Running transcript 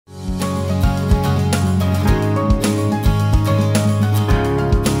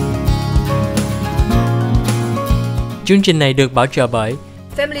Chương trình này được bảo trợ bởi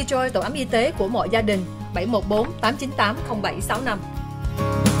Family Joy, tổ ấm y tế của mọi gia đình, 714 898 0765.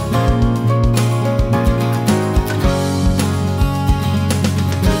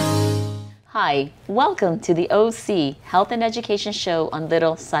 Hi, welcome to the OC Health and Education Show on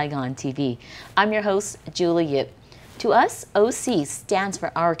Little Saigon TV. I'm your host, Julie Yip. To us, OC stands for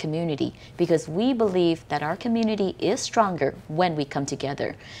our community because we believe that our community is stronger when we come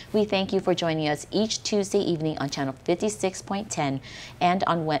together. We thank you for joining us each Tuesday evening on channel 56.10 and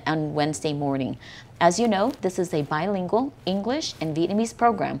on Wednesday morning. As you know, this is a bilingual English and Vietnamese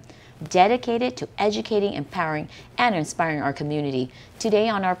program dedicated to educating, empowering, and inspiring our community. Today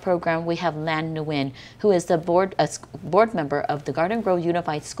on our program, we have Lan Nguyen, who is the board member of the Garden Grove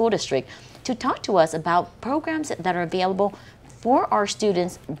Unified School District, to talk to us about programs that are available for our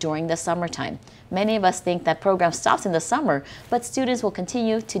students during the summertime. Many of us think that program stops in the summer, but students will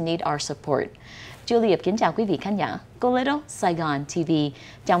continue to need our support. Julie kính chào quý vị khán giả của Little Saigon TV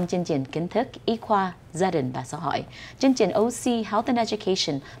trong chương trình kiến thức y khoa, gia đình và xã hội. Chương trình OC Health and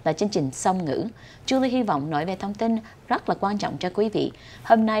Education là chương trình song ngữ. Julie hy vọng nói về thông tin rất là quan trọng cho quý vị.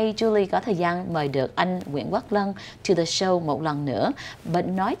 Hôm nay Julie có thời gian mời được anh Nguyễn Quốc Lân to the show một lần nữa,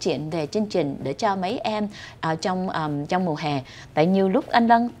 nói chuyện về chương trình để cho mấy em trong mùa hè. Tại nhiều lúc anh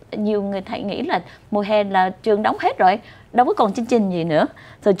Lân, nhiều người thấy nghĩ là mùa hè là trường đóng hết rồi, đâu có còn chương trình gì nữa.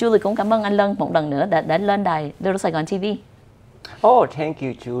 So Julie cũng cảm ơn anh Lân một lần nữa đã lên đài Little Saigon TV. Oh, thank you,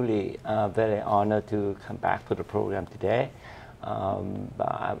 Julie. Very honored to come back to the program today.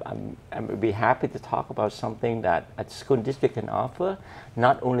 I'm be happy to talk about something that a school district can offer,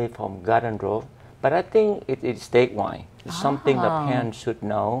 not only from Garden Grove, but I think it's statewide. It's something that parents should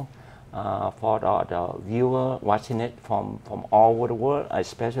know for the viewer watching it from all over the world,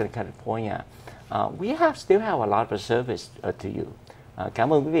 especially in California. We still have a lot of service to you.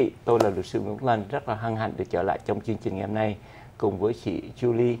 Cảm ơn quý vị. Tôi là luật sư Nguyễn Quốc Lân, rất là hân hạnh được trở lại trong chương trình ngày hôm nay cùng với chị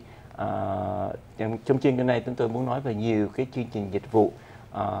Julie. Trong chương trình này chúng tôi muốn nói về nhiều cái chương trình dịch vụ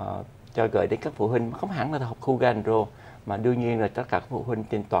cho gửi đến các phụ huynh, không hẳn là học khu Garden Grove mà đương nhiên là tất cả các phụ huynh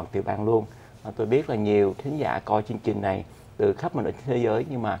trên toàn tiểu bang luôn. Tôi biết là nhiều thính giả coi chương trình này từ khắp mọi nơi trên thế giới,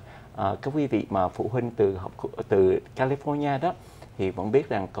 nhưng mà các quý vị mà phụ huynh từ California đó thì vẫn biết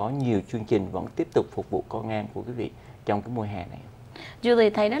rằng có nhiều chương trình vẫn tiếp tục phục vụ con em của quý vị trong cái mùa hè này.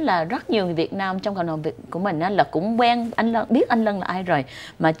 Julie thấy đó là rất nhiều người Việt Nam trong cộng đồng Việt của mình là cũng quen anh Lân, biết anh Lân là ai rồi,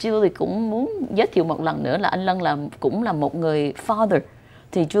 mà Julie cũng muốn giới thiệu một lần nữa là anh Lân cũng là một người father.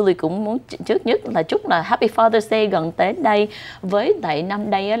 Thì Julie cũng muốn trước nhất là chúc là Happy Father's Day gần tới đây, với tại năm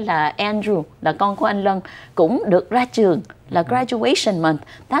đây là Andrew là con của anh Lân cũng được ra trường, là graduation month.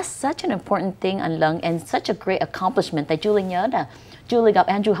 That's such an important thing anh Lân, and such a great accomplishment. Tại Julie nhớ là Julie gặp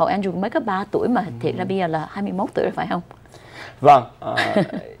Andrew hồi Andrew mới có 3 tuổi mà thiệt ra bây giờ là 21 tuổi rồi phải không? Vâng,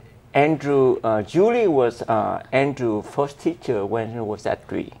 Andrew, Julie was Andrew's first teacher when he was at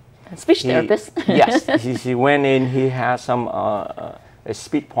 3. Speech therapist. Yes, he went in. He had some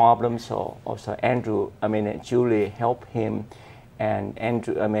speech problems, so also Julie helped him,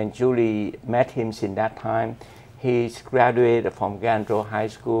 and Julie met him since that time. He graduated from Garden Grove High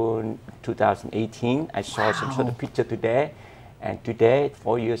School in 2018. I saw some sort of picture today, and today,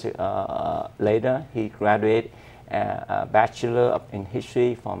 4 years later, he graduated a Bachelor in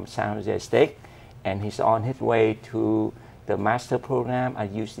History from San Jose State, and he's on his way to the master program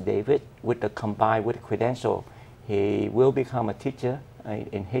at UC Davis with the combined with credential. He will become a teacher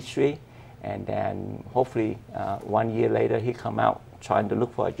in history, and then hopefully 1 year later he come out trying to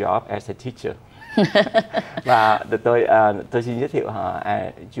look for a job as a teacher. Và tôi xin giới thiệu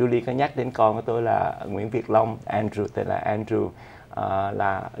Julie có nhắc đến con của tôi là Nguyễn Việt Long, Andrew, tên là Andrew,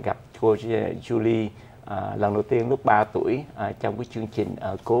 là gặp cô Julie lần đầu tiên lúc 3 tuổi trong cái chương trình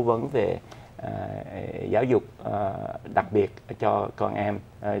cố vấn về giáo dục đặc biệt cho con em,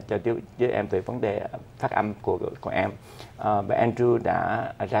 cho em về vấn đề phát âm của con em. Và Andrew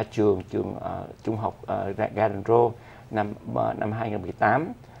đã ra trường trung học Garden Grove năm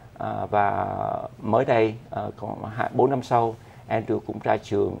 2018, và mới đây còn 4 năm sau Andrew cũng ra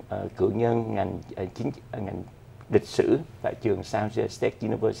trường cử nhân ngành lịch sử tại trường San Jose State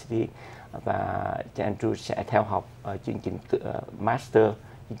University, và Andrew sẽ theo học chương trình master,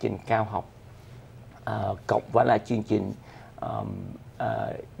 chương trình cao học cộng với là chương trình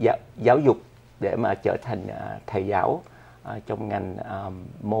giáo dục để mà trở thành thầy giáo trong ngành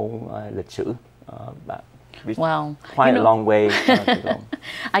môn lịch sử. Wow, quite a long way to go.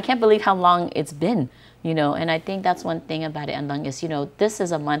 I can't believe how long it's been You know, and I think that's one thing about it, Anh is, you know, this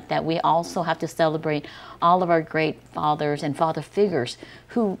is a month that we also have to celebrate all of our great fathers and father figures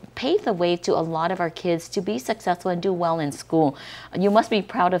who paved the way to a lot of our kids to be successful and do well in school. You must be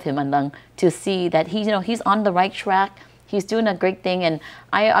proud of him, Anh, to see that he, you know, he's on the right track. He's doing a great thing, and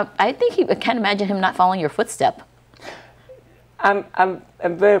I think I can't imagine him not following your footstep. I'm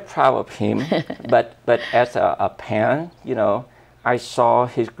very proud of him, but as a parent, you know, I saw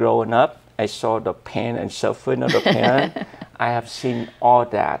his growing up. I saw the pain and suffering of the parent. I have seen all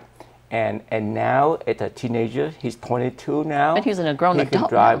that, and now as a teenager, he's 22 now. But he's a grown adult. He can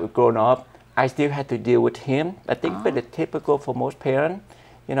drive, grown up. I still had to deal with him. I think very typical for most parents.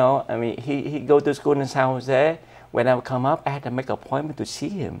 You know, I mean, he go to school in San Jose. When I would come up, I had to make an appointment to see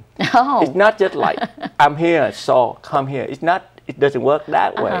him. Oh. It's not just like I'm here, so come here. It's not. It doesn't work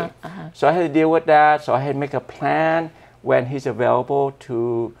that way. So I had to deal with that. So I had to make a plan when he's available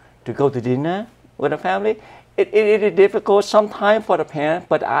to go to dinner with the family. It is difficult sometimes for the parent,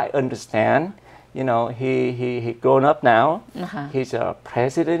 but I understand. You know, he grown up now. He's a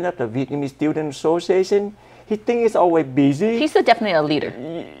president of the Vietnamese Student Association. He thinks he's always busy. He's definitely a leader.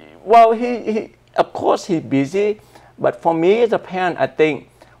 Well, he of course he's busy, but for me as a parent, I think,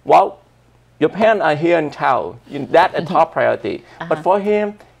 well, your parents are here in town. That's a top priority. But for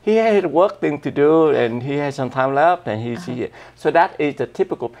him, he had work thing to do, and he has some time left, and he's here. So that is the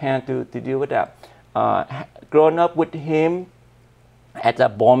typical parent to deal with that. Growing up with him as a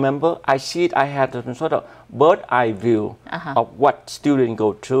board member, I see it. I had some sort of bird's eye view of what students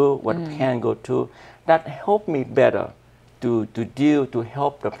go through, what parents go through. That helped me better to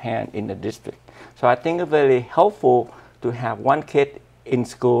help the parent in the district. So I think it's very helpful to have one kid in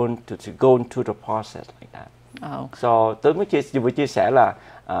school to go through the process like that. So tôi mới vừa chia sẻ là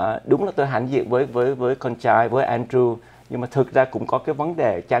đúng là tôi hãnh diện với con trai, với Andrew, nhưng mà thực ra cũng có cái vấn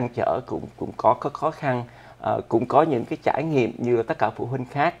đề trăn trở, cũng có khó khăn, cũng có những cái trải nghiệm như tất cả phụ huynh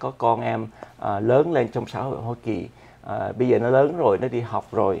khác có con em lớn lên trong xã hội Hoa Kỳ. Bây giờ nó lớn rồi, nó đi học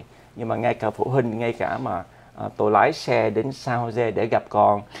rồi, nhưng mà ngay cả phụ huynh, ngay cả mà tôi lái xe đến San Jose để gặp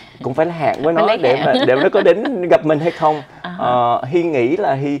con cũng phải hẹn với nó để nó có đến gặp mình hay không. Hy nghĩ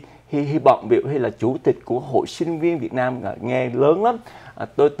là Hy bận biểu hay là chủ tịch của Hội Sinh viên Việt Nam, nghe lớn lắm.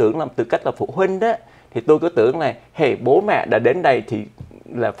 Tôi tưởng là từ cách là phụ huynh đó, thì tôi cứ tưởng là hey, bố mẹ đã đến đây thì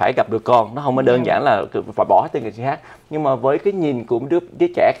là phải gặp được con, nó không có đơn giản là phải bỏ hết người khác. Nhưng mà với cái nhìn của đứa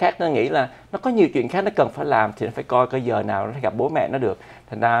trẻ khác, nó nghĩ là nó có nhiều chuyện khác nó cần phải làm, thì nó phải coi cái giờ nào nó gặp bố mẹ nó được.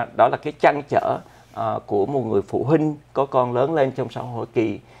 Thành ra đó là cái trăn trở của một người phụ huynh có con lớn lên trong xã hội Hoa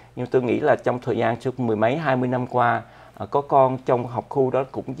Kỳ. Nhưng tôi nghĩ là trong thời gian trước 10 mấy 20 năm qua, có con trong học khu đó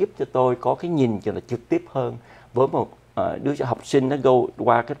cũng giúp cho tôi có cái nhìn cho là trực tiếp hơn với một đứa học sinh nó go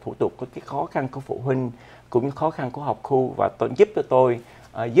qua cái thủ tục, có cái khó khăn của phụ huynh cũng như khó khăn của học khu, và giúp cho tôi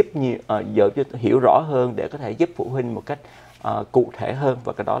hiểu rõ hơn để có thể giúp phụ huynh một cách cụ thể hơn,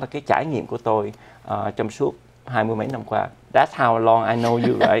 và cái đó là cái trải nghiệm của tôi trong suốt 20 mấy năm qua. That's how long I know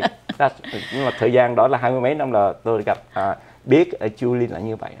you, right? Nhưng mà thời gian đó là 20 mấy năm là tôi gặp biết Julie là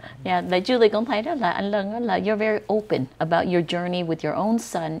như vậy. Yeah, like Julie cũng thấy đó là anh Lân là you're very open about your journey with your own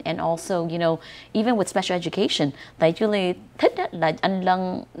son, and also, you know, even with special education. Tại Julie thích đó là anh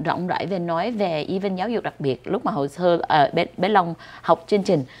Lân rộng rãi về nói về even giáo dục đặc biệt. Lúc mà hồi xưa bé Long học chương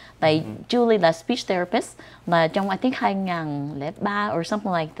trình, tại Julie là speech therapist, mà trong I think 2003 or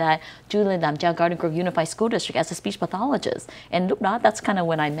something like that, Julie làm cho Garden Grove Unified School District as a speech pathologist. And lúc đó, that's kind of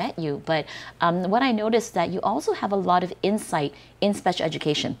when I met you. But what I noticed is that you also have a lot of insight in special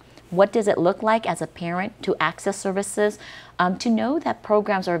education. What does it look like as a parent to access services, to know that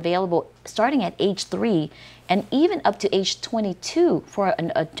programs are available starting at age 3 and even up to age 22 for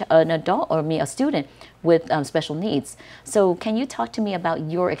an adult or a student with special needs. So can you talk to me about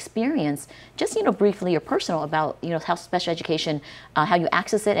your experience, just, you know, briefly or personal about, you know, how special education, how you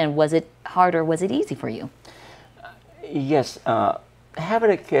access it, and was it hard or was it easy for you? Yes,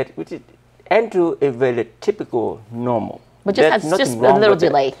 having a kid, which is, Andrew is very typical, normal. But just a little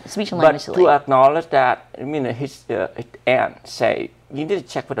delay, speech and language delay. But to acknowledge that, I mean, his aunt say, you need to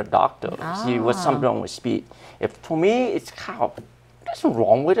check with a doctor, see what's something wrong with speech. If for me, it's how, there's nothing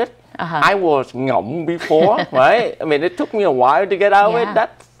wrong with it. I was ngọng before, right? I mean, it took me a while to get out of it.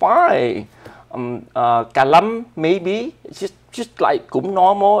 That's fine. Cà lâm, maybe, it's just like cũng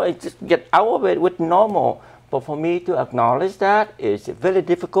normal, just get out of it with normal. But for me to acknowledge that is very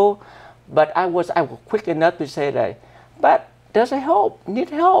difficult. But I was quick enough to say that. But doesn't help, need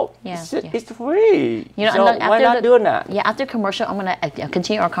help. Yeah, It's free. You know, So and why not doing that? Yeah, after commercial, I'm going to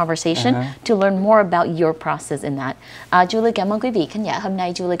continue our conversation to learn more about your process in that. Julie, cảm ơn quý vị khán giả. Hôm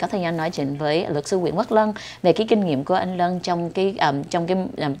nay Julie có thời gian nói chuyện với luật sư Nguyễn Quốc Lân về cái kinh nghiệm của anh Lân trong cái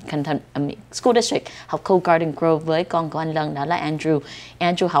school district học Cold Garden Grove với con của anh Lân, đó là Andrew.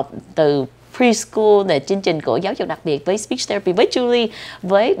 Andrew học từ preschool để chương trình của giáo dục đặc biệt với speech therapy với Julie,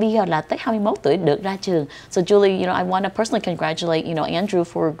 với bây giờ là tới 21 tuổi được ra trường. So Julie, you know, I want to personally congratulate, you know, Andrew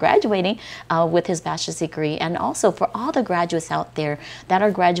for graduating with his bachelor's degree, and also for all the graduates out there that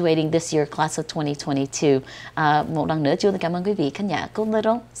are graduating this year, class of 2022. Một lần nữa Julie cảm ơn quý vị khán giả của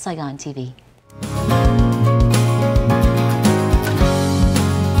Little Saigon TV.